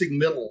so-called missing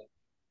middle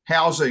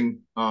housing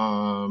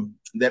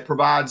that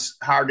provides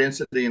higher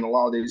density in a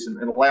lot of these,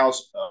 and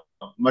allows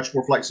much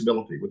more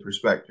flexibility with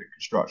respect to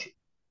construction.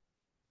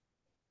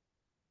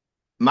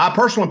 My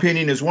personal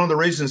opinion is one of the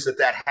reasons that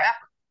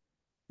happened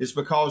is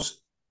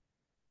because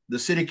the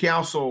city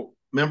council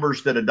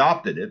members that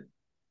adopted it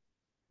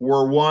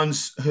were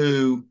ones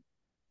who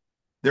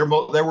they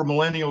were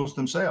millennials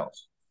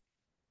themselves.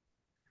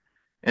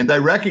 And they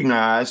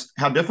recognized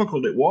how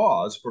difficult it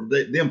was for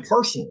them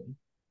personally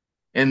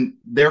and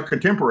their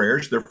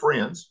contemporaries, their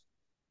friends,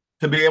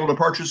 to be able to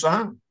purchase a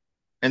home.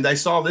 And they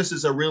saw this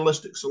as a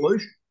realistic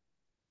solution.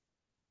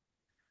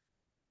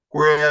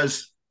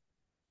 Whereas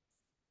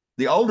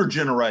the older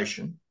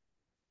generation,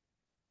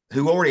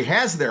 who already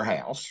has their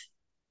house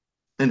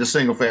in the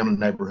single family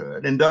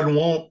neighborhood and doesn't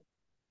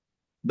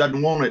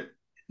want it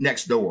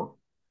next door.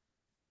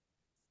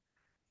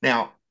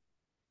 Now,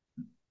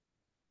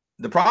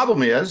 the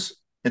problem is,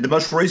 in the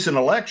most recent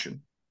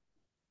election,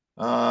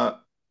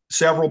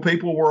 several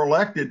people were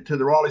elected to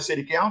the Raleigh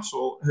City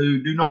Council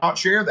who do not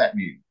share that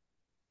view.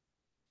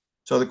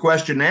 So the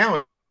question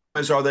now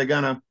is, are they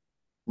going to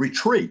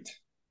retreat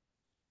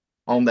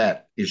on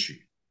that issue?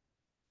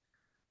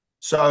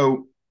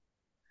 So,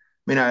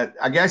 I mean,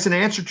 I guess in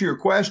answer to your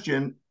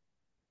question,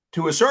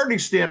 to a certain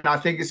extent, I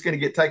think it's going to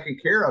get taken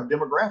care of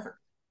demographically.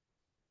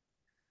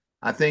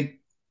 I think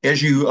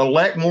as you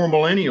elect more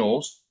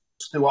millennials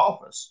to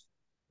office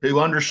who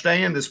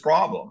understand this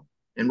problem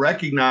and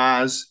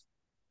recognize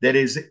that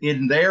is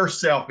in their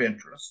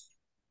self-interest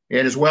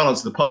and as well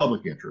as the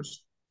public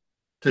interest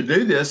to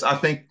do this, I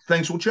think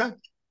things will change.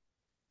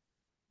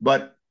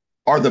 But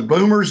are the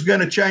boomers going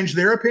to change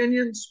their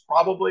opinions?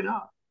 Probably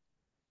not.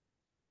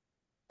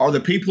 Are the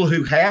people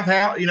who have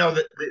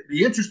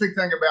the interesting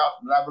thing about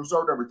that I've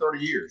observed over 30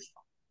 years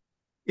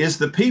is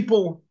the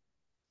people,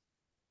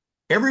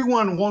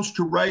 everyone wants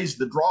to raise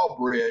the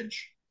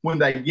drawbridge when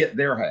they get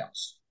their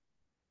house.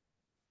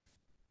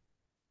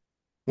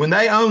 When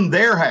they own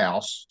their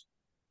house,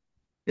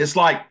 it's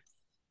like,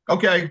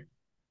 okay,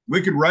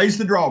 we could raise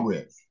the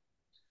drawbridge.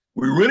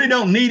 We really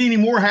don't need any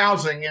more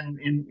housing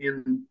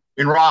in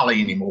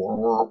Raleigh anymore,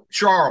 or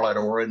Charlotte,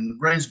 or in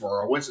Greensboro,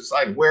 or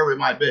Winston-Salem, wherever it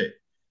might be.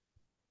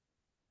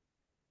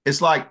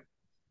 It's like,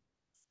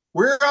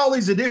 where are all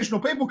these additional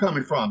people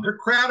coming from? They're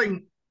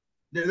crowding.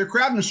 They're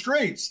crowding the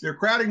streets. They're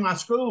crowding my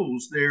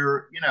schools.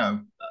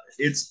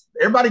 It's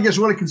everybody gets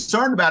really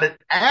concerned about it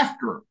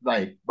after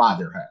they buy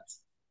their house.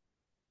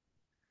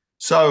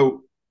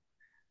 So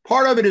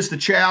part of it is the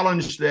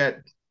challenge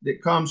that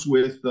comes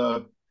with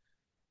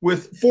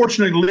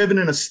fortunately living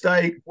in a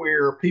state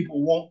where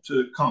people want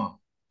to come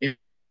and,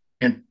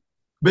 and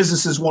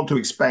businesses want to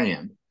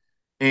expand,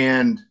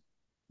 and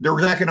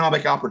there's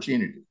economic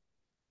opportunity.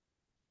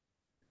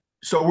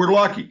 So we're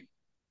lucky.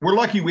 We're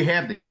lucky we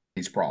have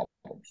these problems.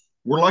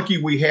 We're lucky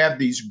we have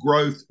these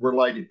growth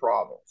related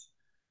problems,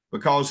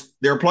 because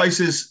there are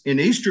places in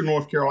Eastern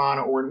North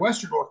Carolina or in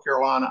Western North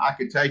Carolina I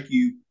could take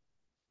you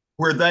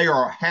where they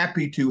are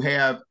happy to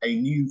have a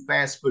new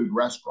fast food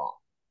restaurant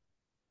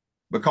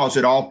because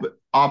it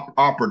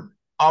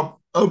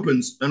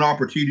opens an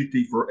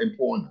opportunity for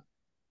employment.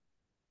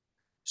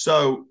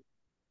 So,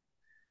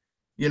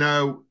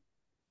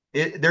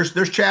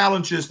 there's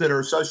challenges that are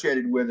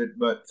associated with it,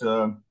 but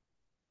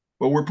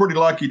we're pretty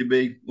lucky to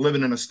be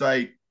living in a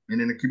state and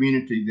in a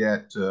community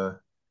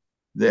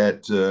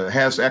that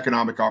has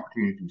economic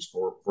opportunities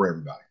for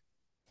everybody.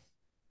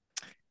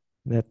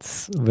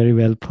 That's very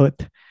well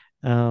put.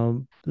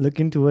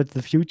 Looking towards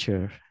the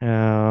future,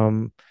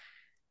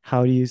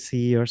 how do you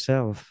see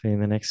yourself in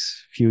the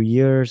next few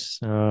years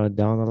down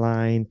the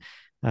line?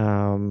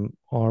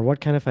 Or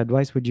what kind of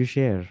advice would you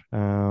share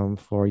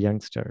for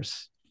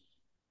youngsters?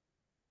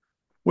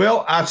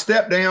 Well, I've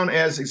stepped down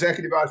as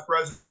executive vice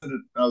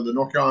president of the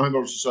North Carolina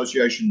Homebuilders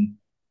Association.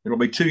 It'll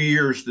be 2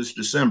 years this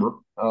December,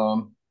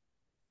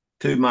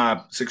 to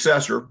my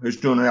successor, who's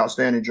doing an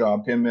outstanding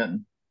job, Tim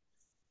Minton.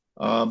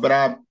 But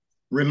I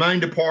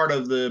remained a part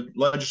of the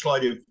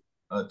legislative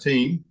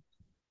team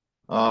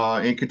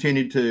and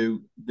continued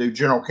to do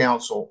general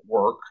counsel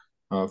work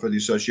for the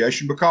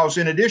association, because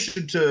in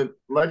addition to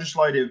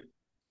legislative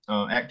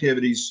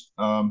activities,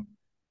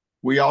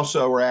 we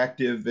also are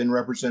active in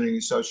representing the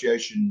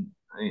association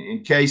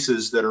in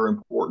cases that are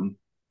important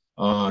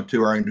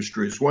to our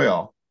industry as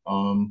well.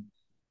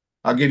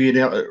 I'll give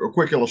you a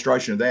quick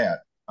illustration of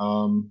that.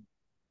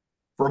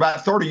 For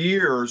about 30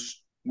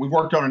 years, we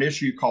worked on an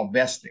issue called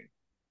vesting.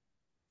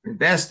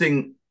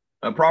 Vesting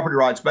property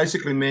rights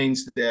basically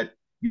means that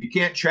you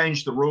can't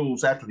change the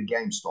rules after the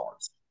game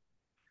starts.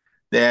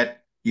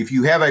 That if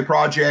you have a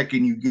project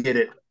and you get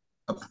it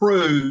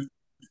approved,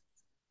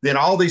 then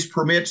all these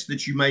permits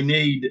that you may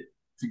need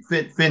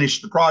to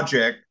finish the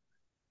project,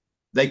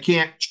 they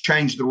can't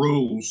change the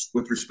rules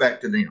with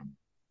respect to them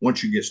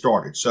once you get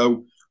started.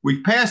 So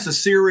we've passed a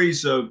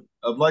series of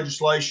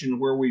legislation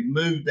where we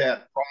moved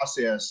that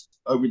process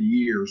over the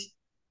years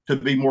to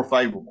be more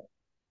favorable.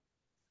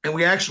 And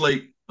we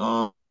actually,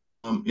 in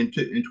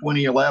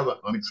 2011,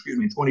 in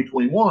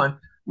 2021,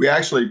 we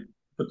actually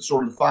put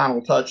sort of the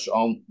final touch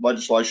on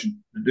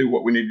legislation to do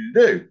what we needed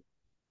to do.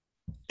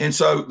 And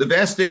so the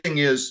vesting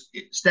is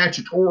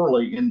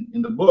statutorily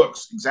in the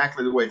books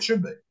exactly the way it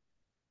should be.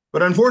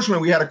 But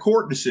unfortunately, we had a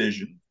court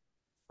decision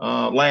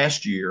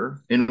last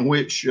year in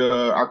which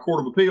our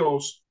Court of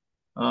Appeals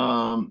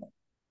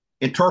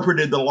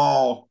interpreted the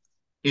law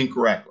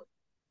incorrectly.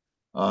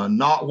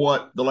 Not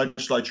what the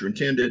legislature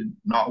intended,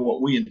 not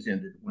what we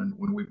intended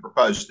when we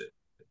proposed it.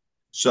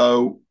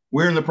 So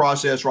we're in the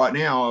process right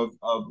now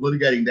of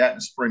litigating that in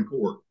the Supreme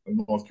Court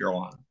of North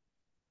Carolina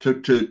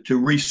to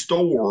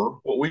restore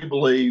what we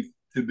believe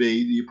to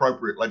be the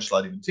appropriate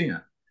legislative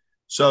intent.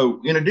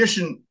 So in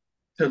addition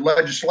to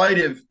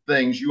legislative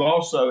things, you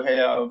also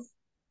have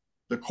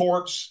the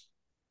courts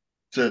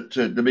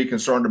to be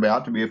concerned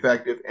about, to be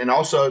effective, and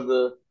also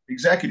the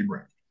executive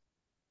branch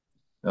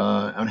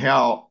on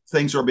how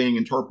things are being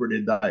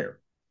interpreted there.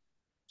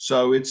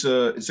 So it's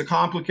a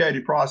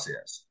complicated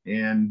process.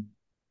 And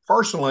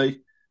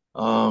personally,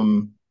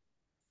 I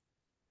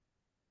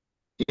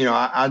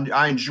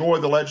enjoy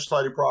the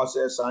legislative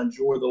process. I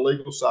enjoy the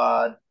legal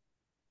side.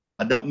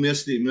 I don't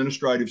miss the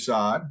administrative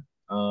side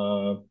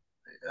of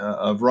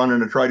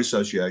running a trade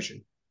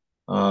association.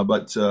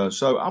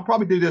 So I'll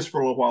probably do this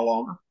for a little while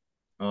longer.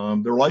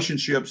 The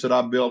relationships that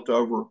I've built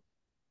over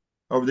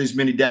these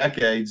many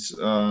decades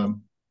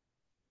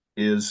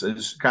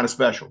is kind of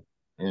special.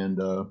 And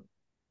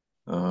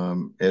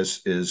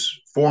as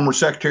former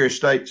Secretary of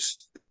State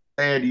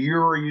Thad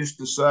Ure used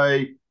to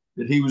say,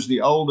 that he was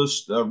the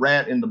oldest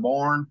rat in the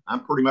barn.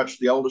 I'm pretty much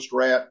the oldest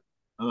rat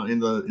in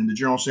the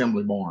General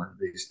Assembly barn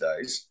these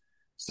days.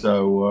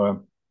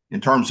 So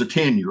in terms of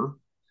tenure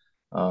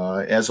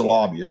as a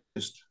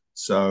lobbyist,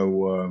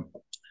 so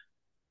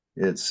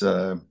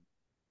so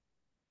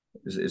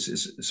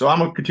I'm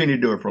gonna continue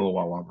to do it for a little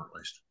while longer at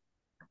least.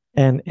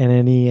 And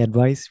any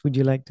advice would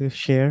you like to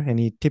share?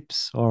 Any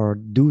tips or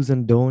do's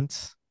and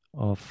don'ts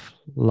of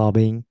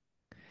lobbying?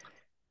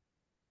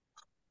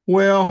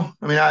 Well,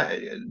 I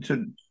mean,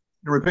 to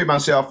repeat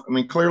myself, I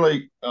mean,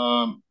 clearly,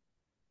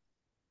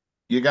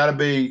 you got to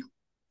be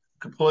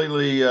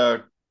completely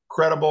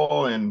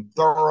credible and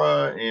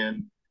thorough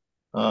and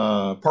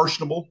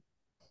personable,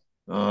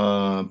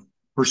 uh,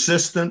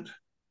 persistent,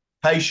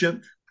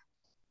 patient.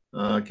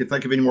 Can't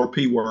think of any more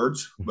P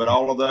words, but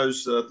all of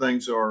those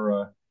things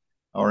are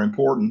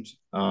important.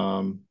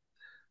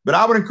 But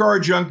I would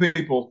encourage young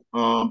people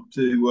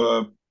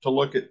to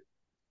look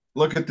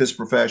at this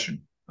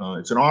profession.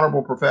 It's an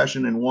honorable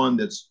profession and one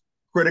that's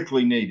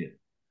critically needed,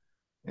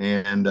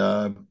 and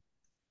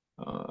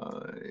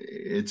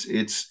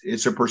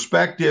it's a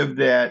perspective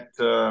that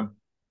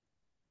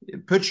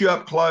it puts you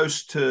up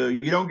close to.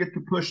 You don't get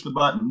to push the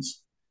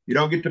buttons, you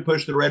don't get to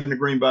push the red and the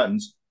green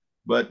buttons,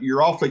 but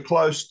you're awfully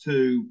close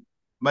to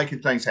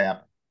making things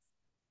happen.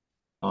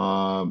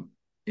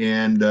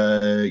 And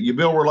you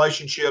build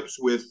relationships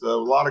with a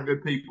lot of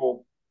good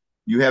people.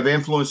 You have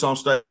influence on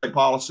state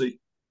policy,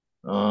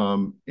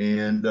 and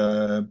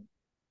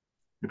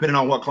depending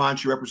on what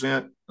clients you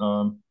represent,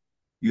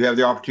 you have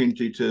the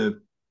opportunity to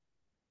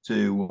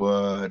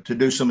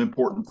do some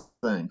important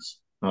things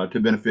to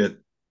benefit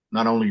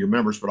not only your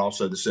members but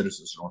also the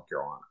citizens of North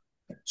Carolina.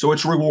 So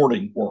it's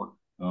rewarding work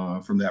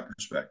from that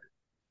perspective.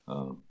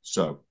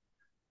 So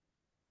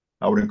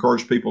I would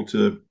encourage people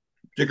to,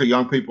 particularly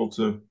young people,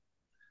 to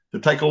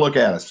take a look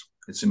at us.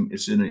 It's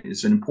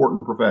an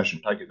important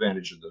profession. Take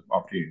advantage of the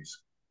opportunities.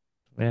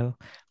 Well,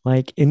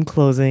 Mike, in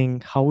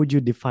closing, how would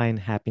you define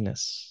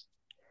happiness?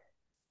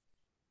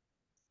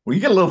 Well,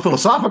 you get a little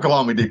philosophical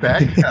on me,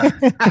 Deepak.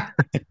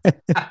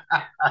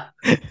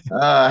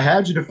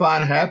 How'd you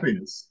define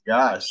happiness?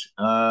 Gosh.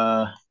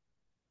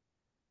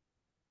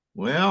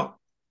 Well,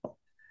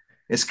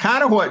 it's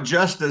kind of what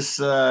justice,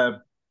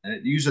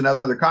 use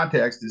another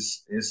context,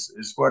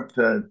 is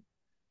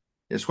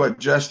what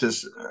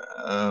Justice,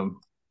 I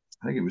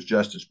think it was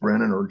Justice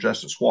Brennan or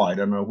Justice White, I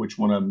don't know which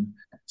one of them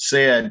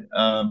said.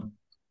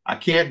 I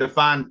can't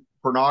define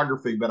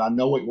pornography, but I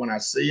know it when I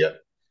see it.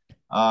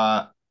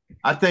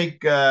 I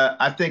think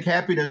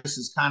happiness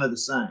is kind of the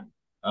same.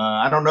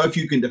 I don't know if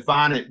you can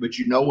define it, but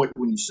you know it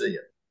when you see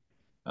it.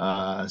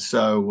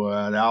 So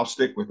I'll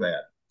stick with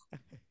that.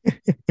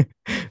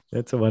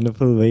 That's a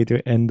wonderful way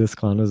to end this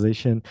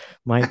conversation.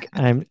 Mike,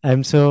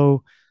 I'm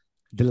so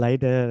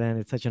delighted and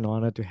it's such an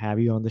honor to have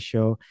you on the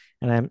show.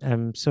 And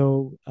I'm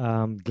so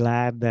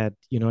glad that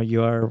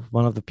you're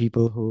one of the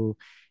people who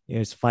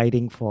is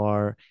fighting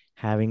for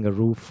having a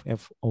roof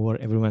over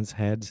everyone's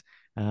heads.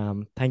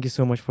 Thank you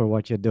so much for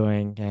what you're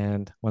doing.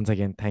 And once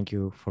again, thank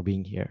you for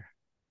being here.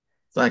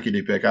 Thank you,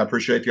 Deepak. I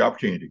appreciate the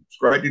opportunity. It's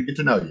great to get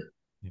to know you.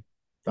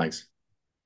 Thanks.